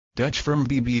Dutch firm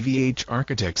BBVH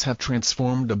architects have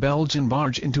transformed a Belgian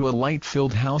barge into a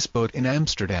light-filled houseboat in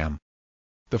Amsterdam.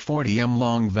 The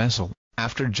 40-m-long vessel,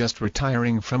 after just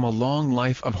retiring from a long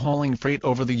life of hauling freight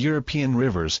over the European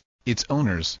rivers, its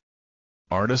owners,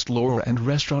 artist Laura and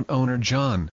restaurant owner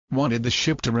John, wanted the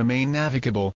ship to remain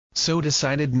navigable, so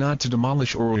decided not to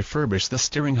demolish or refurbish the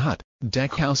steering hut,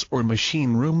 deckhouse or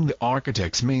machine room. The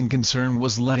architect's main concern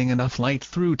was letting enough light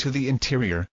through to the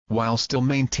interior, while still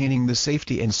maintaining the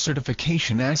safety and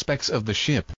certification aspects of the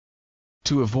ship.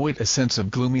 To avoid a sense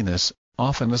of gloominess,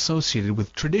 often associated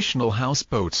with traditional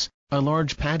houseboats, a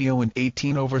large patio and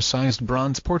 18 oversized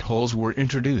bronze portholes were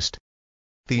introduced.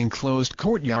 The enclosed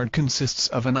courtyard consists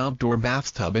of an outdoor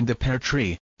bathtub and a pear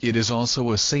tree. It is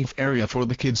also a safe area for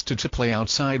the kids to play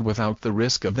outside without the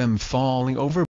risk of them falling over.